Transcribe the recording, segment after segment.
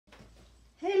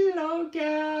Hello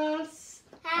girls!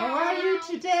 Hi. How are you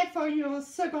today for your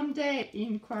second day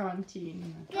in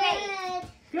quarantine? Good.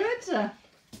 Good!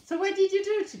 So what did you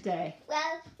do today?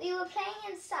 Well, we were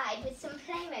playing inside with some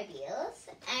Playmobiles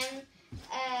and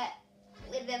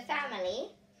with the family.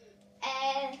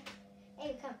 Here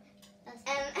we come.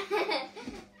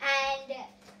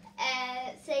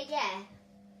 So yeah.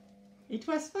 It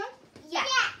was fun? Yeah.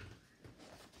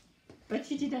 But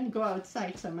you didn't go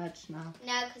outside so much now.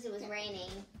 No, because it was raining.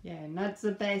 Yeah, not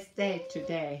the best day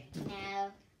today.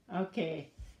 No. Okay.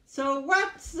 So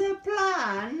what's the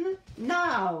plan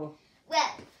now?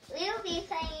 Well, we'll be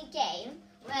playing a game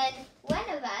when one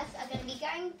of us are going to be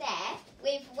going there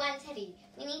with one teddy.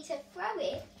 We need to throw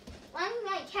it. One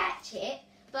might catch it,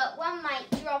 but one might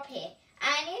drop it.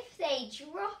 And if they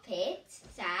drop it,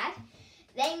 Sad,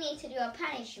 they need to do a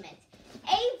punishment.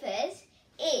 Ava's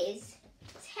is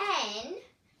 10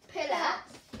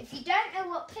 pull-ups. If you don't know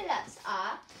what pull-ups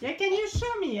are... Yeah, can you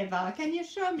show me, Eva? Can you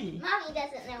show me? Mommy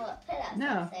doesn't know what pull-ups No.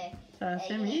 are, So so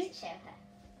show you need me. to show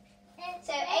her.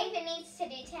 So Ava needs to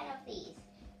do 10 of these.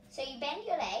 So you bend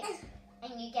your legs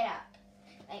and you get up,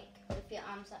 like with your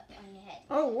arms up on your head.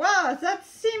 Oh wow, that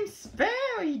seems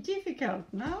very difficult,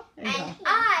 no? Eva? And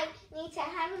I need to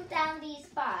hammer down these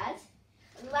bars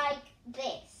like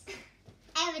this.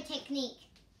 I have a technique.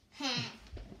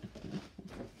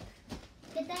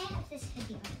 Could I have this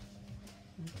hoodie on?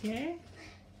 Okay.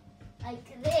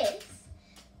 Like this,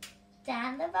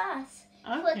 down the bars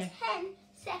for Okay. 10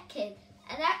 seconds.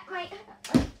 And that might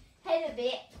hurt a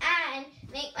bit and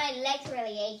make my legs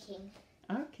really aching.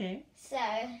 Okay. So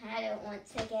I don't want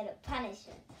to get a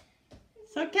punishment.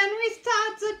 So can we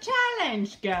start the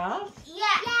challenge, girls?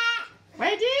 Yeah.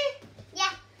 Ready?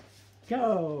 Yeah.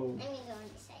 Go. I'm gonna go on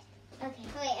this side. Okay.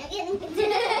 Wait, I'm getting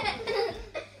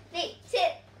 3, 2,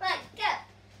 1, go.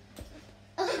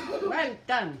 Well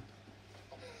done.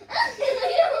 I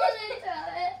don't want to throw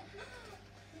it.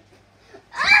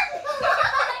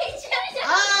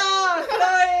 Oh,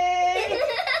 Chloe!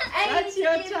 I That's need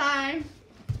your to- time.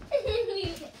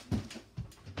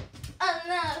 Oh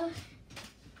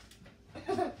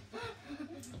no.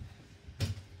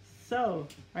 So,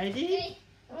 ready?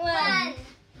 1,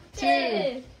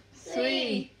 2,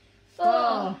 3, 4,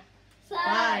 4,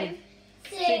 5,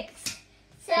 6,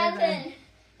 7.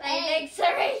 My legs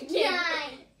are aching. 9,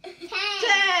 10.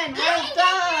 10. Well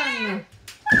done.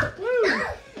 Woo.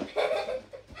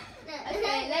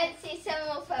 Okay, let's see some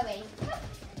more throwing.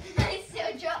 I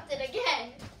still dropped it again.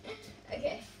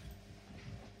 Okay.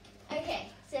 Okay,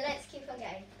 so let's keep on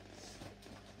going.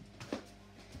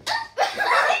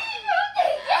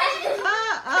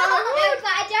 No,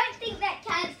 but I don't think that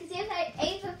counts because if I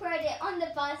Ava throwed it on the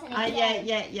bars and it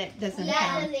Yeah, doesn't that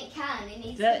count. doesn't count. It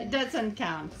needs That to. doesn't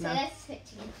count, So no. let's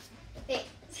switch again.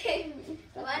 3, 2,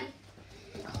 1.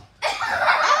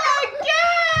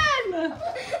 Again!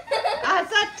 At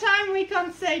that time we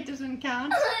can't say it doesn't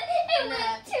count. It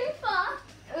went too far.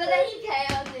 Well, that's okay.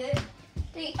 I'll do it.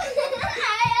 3. I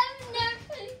have no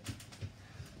clue.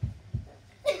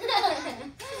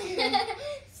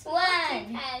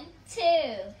 1, 2,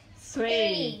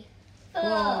 3, 4,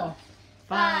 4,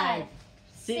 5,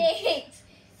 6,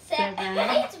 7. 7,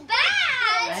 It's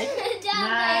bad. 8, Down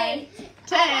 9,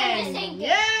 there. 10.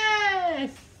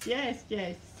 Yes! Yes,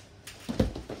 yes.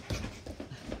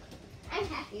 I'm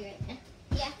happy right now.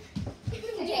 Yeah.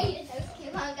 Okay, let's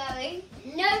keep on going.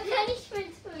 No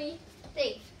punishments for me.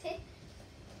 3, 2.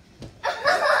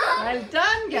 Well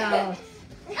done, girls.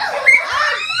 Again!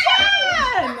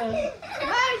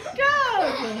 My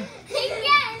God!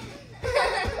 Again.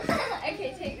 Okay,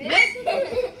 take this.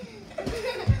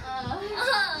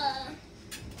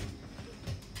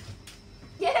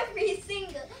 Every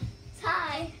single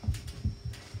time.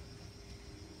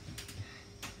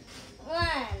 1,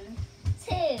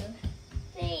 2,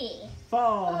 3, 4,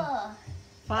 4,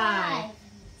 5,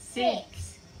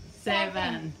 6,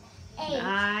 7, 8,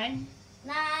 9,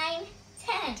 9,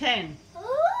 10. 10.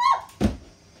 Ooh.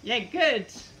 Yeah, good.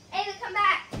 Ava, come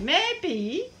back.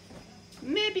 Maybe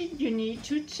you need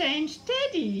to change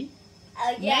Teddy.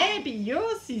 Oh, yeah. Maybe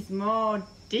yours is more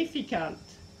difficult.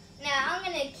 No, I'm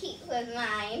going to keep with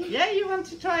mine. Yeah, you want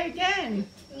to try again?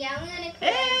 Yeah, I'm going to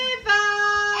Eva!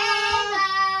 Ava!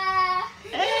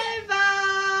 Eva!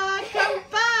 Come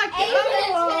back!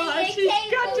 Ava's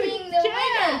She's got to being the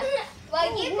jump! winner.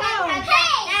 Well, you wow. can't have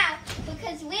that now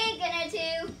because we're going to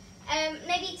do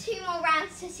maybe 2 more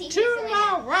rounds to see who's the 2 winner.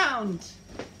 more rounds.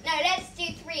 No, let's do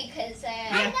 3 because...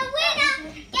 And the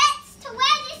winner gets to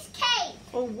wear this cape.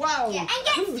 Oh, wow. Yeah, and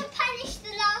gets Good. to punish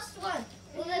the last one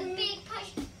with a big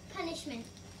punishment.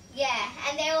 Yeah,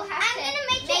 and they will have to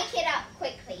make it up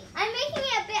quickly. I'm making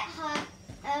it a bit hard.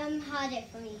 harder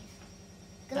for me.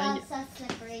 Gloves are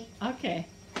slippery. Okay.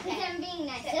 Because I'm being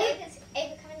nice. So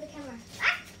Ava, come in the camera.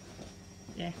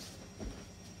 Yeah.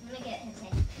 I'm gonna get her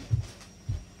thing.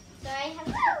 So I have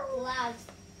gloves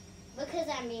because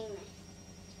I'm being nice.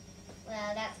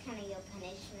 Well, that's kind of your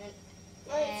punishment.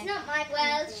 Well, it's not my punishment.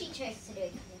 Well, she chose to do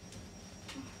it.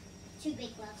 2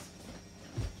 big gloves.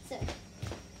 So,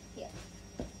 here.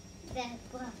 The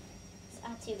gloves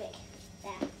are too big.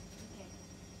 There. Okay.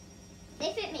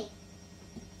 They fit me.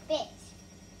 Fit.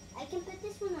 I can put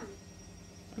this one on.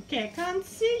 Okay, I can't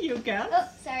see you, girls. Oh,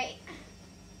 sorry.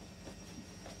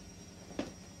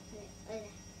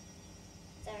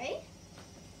 Sorry.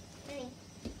 Honey,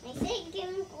 I say give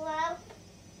him glove.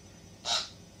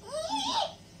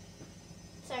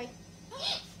 Sorry.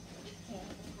 Okay,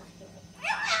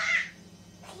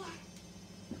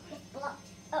 it's blocked.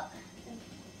 Oh,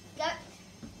 go.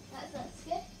 That's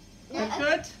good. No, That's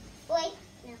good? Wait.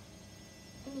 No.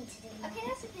 I need to do that. Okay,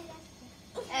 that's okay.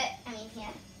 That's okay. I mean,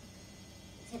 yeah.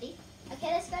 Ready? Okay,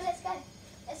 let's go. Let's go.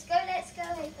 Let's go. Let's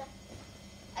go.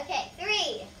 Okay,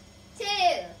 3, 2,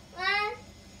 1.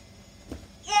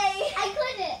 Yay! I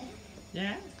couldn't.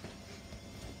 Yeah.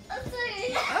 I'm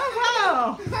sorry.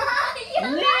 Oh, wow.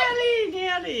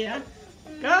 Nearly. Yeah.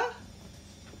 Go.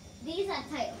 These are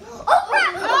tight. Oh,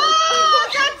 crap! Oh,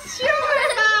 that's you,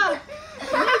 Eva.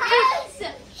 Yes.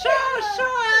 Show us.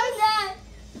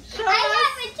 Show I us.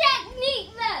 have a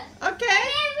technique, though. Okay. I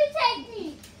have a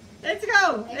technique. Let's go.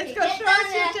 Okay, Let's go. get Show down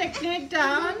us your there. technique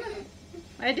down.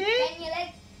 Ready? Bend your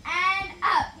legs and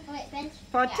up. Oh, wait, bench.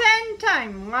 For 10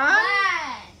 times. 1,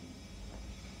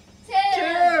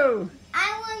 2.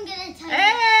 I'm gonna tell you.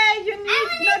 Hey, you I'm need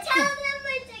gonna not tell to. them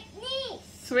my technique.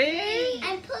 3.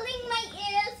 I'm pulling my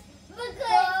ears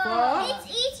because 4. it's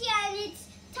easier and it's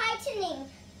tightening.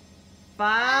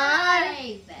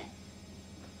 5.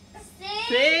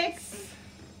 6.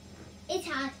 It's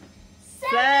hard.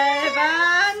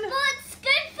 7. What's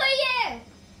good for you?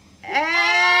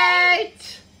 8.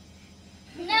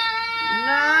 9. 9.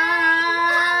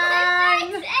 My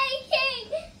back's aching.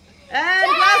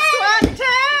 And last one,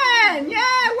 10.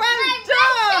 Yeah, well My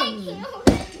done.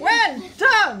 back's aching. Well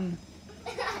done.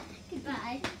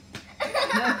 Goodbye.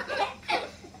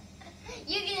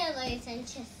 You're gonna lose, I'm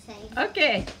just saying.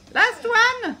 Okay, last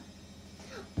one.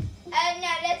 No,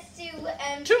 let's do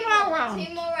 2 more rounds.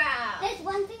 2 more rounds. There's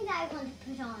one thing that I want to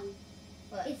put on.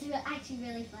 What? It's actually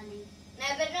really funny. No,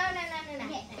 but no.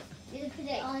 Okay, you put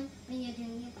it on when you're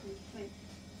doing your punishment.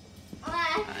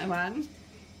 1.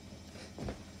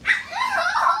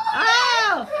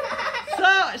 Oh!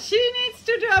 So she needs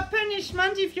to do a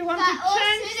punishment if you want But to also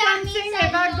change that something. means I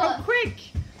Eva, go lost. quick.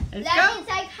 Let's That go. means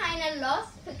I kind of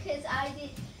lost because I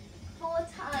did 4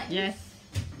 times Yes.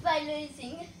 by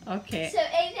losing. Okay. So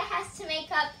Ava has to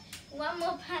make up one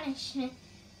more punishment.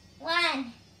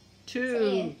 1,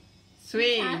 2,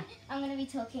 3, I'm going to be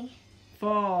talking.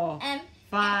 4, Ava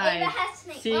 5, has to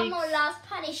make 6, one more last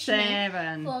punishment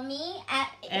 7, for me at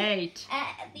 8,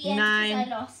 the end 9, because I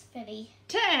lost Billy.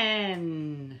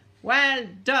 10. Well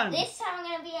done. This time I'm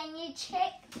going to be a new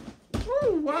chick.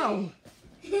 Oh, wow.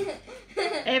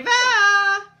 Eva!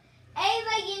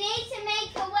 Ava, you need to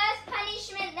make a worse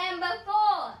punishment than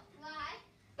before. Why?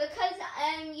 Because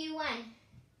you won.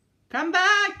 Come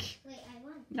back. Wait, I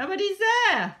won. Nobody's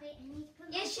there. Wait, I need to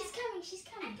put yes, she's coming. She's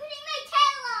coming. I'm putting my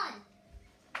tail on.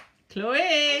 I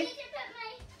Chloe, need to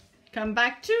put come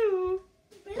back too.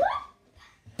 my...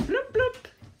 Bloop, bloop.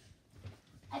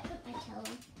 I put my tail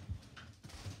on.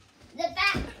 The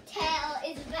back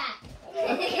tail is back.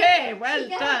 Okay, well She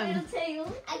got done. a little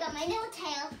tail. I got my little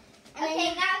tail.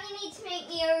 Okay, now you need to make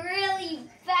me a really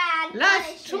bad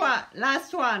punishment.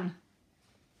 Last one.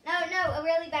 No, a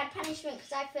really bad punishment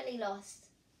because I fully lost.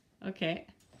 Okay.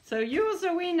 So you're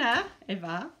the winner,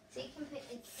 Eva. So you can put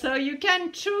it. So you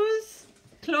can choose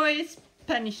Chloe's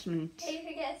punishment.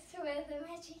 Who gets to wear the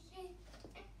magic cape?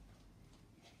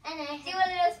 And I do a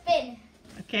little spin.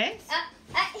 Okay.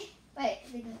 Wait,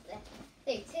 there.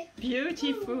 3, 2.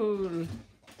 Beautiful. There.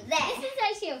 This is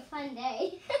actually a fun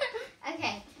day.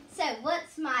 Okay, so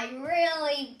what's my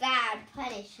really bad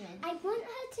punishment? I want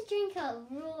her to drink a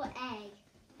raw egg.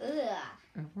 Ugh.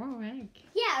 A raw egg.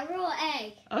 Yeah, a raw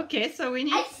egg. Okay, so we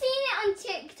need... I've seen it on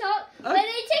TikTok. Oh. Where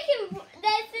they take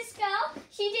there's this girl.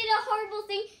 She did a horrible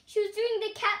thing. She was doing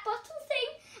the cat bottle thing,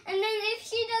 and then if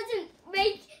she doesn't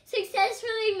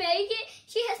successfully make it,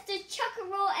 she has to chuck a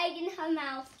raw egg in her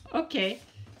mouth. Okay.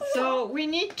 So we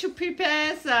need to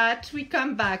prepare that. We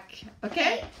come back.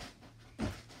 Okay?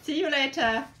 See you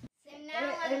later. So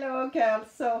now Hello, girls.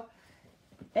 So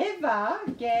Eva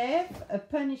gave a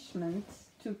punishment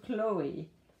to Chloe,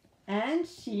 and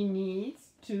she needs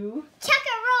to chuck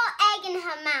a raw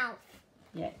her mouth.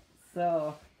 Yeah.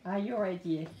 So, are you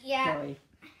ready, Yeah. Chloe?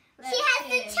 She has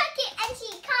to chuck it and she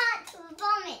can't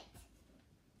vomit.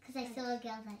 Because I saw a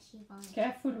girl that she vomited.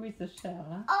 Careful with the shell,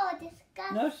 huh? Oh,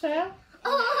 disgusting. No shell?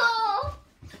 Oh,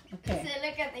 Okay. So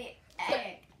look at the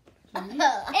egg.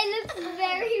 it looks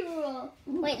very raw.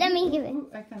 Wait, let me give it. Ooh,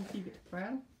 I can see it.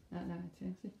 Well, no,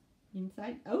 it's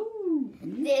inside. Oh,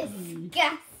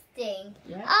 Disgusting.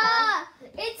 Yeah. Ah,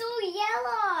 it's all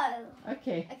yellow.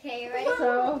 Okay. Okay, you ready?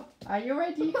 So, are you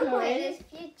ready, Wait, Chloe? there's a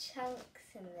few chunks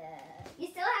in there. You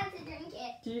still have to drink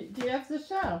it. Do you have the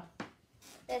shell?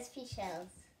 There's few shells.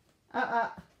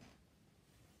 I'll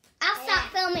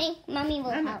stop filming. Mummy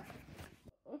will No, no. help.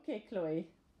 Okay, Chloe.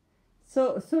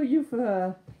 So you've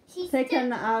She's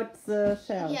taken out the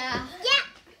shell. Yeah.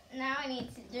 Yeah. Now I need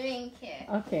to drink it.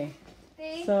 Okay.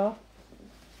 See? So,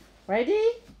 ready?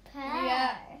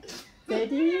 Yeah.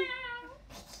 Steady?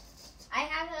 I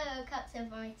have a cup to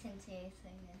vomit into, so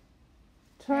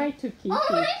yeah. Try to keep Oh,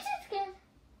 it. this is good.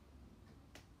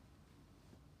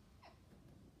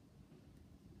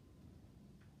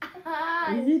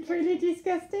 Is it really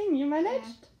disgusting? You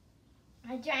managed?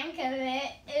 I drank a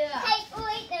bit. Hey,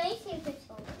 wait, let me see if it's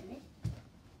all finished.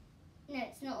 No,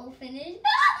 it's not all finished.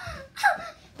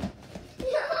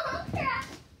 No, crap.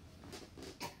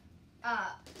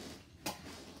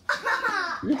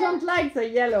 You don't like the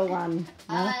yellow one?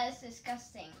 No? It's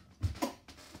disgusting.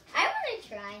 I want to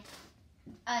try.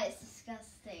 It's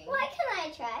disgusting. Why can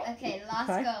I try? Okay, last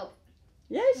Try. go.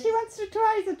 Yeah, she wants to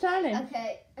try the challenge.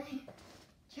 Okay.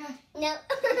 Try. No.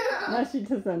 No, she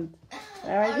doesn't. Oh,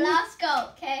 Ready? last go,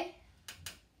 okay?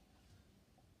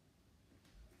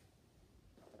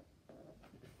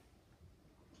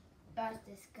 That's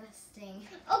disgusting.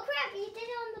 Oh crap, you did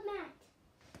it on the mat.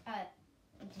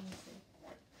 I didn't see.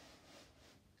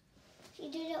 She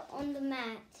did it on the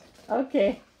mat.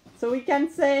 Okay. So we can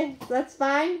say that's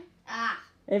fine?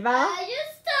 Eva? I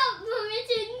just stopped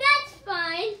vomiting, that's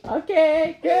fine.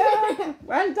 Okay, good.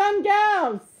 Well done,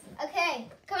 girls. Okay,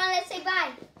 come on, let's say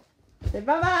bye. Say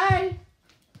bye-bye.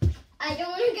 I don't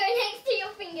want to go next to your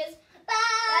fingers.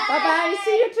 Bye. Bye-bye.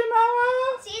 See you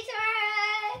tomorrow. See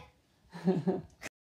you tomorrow.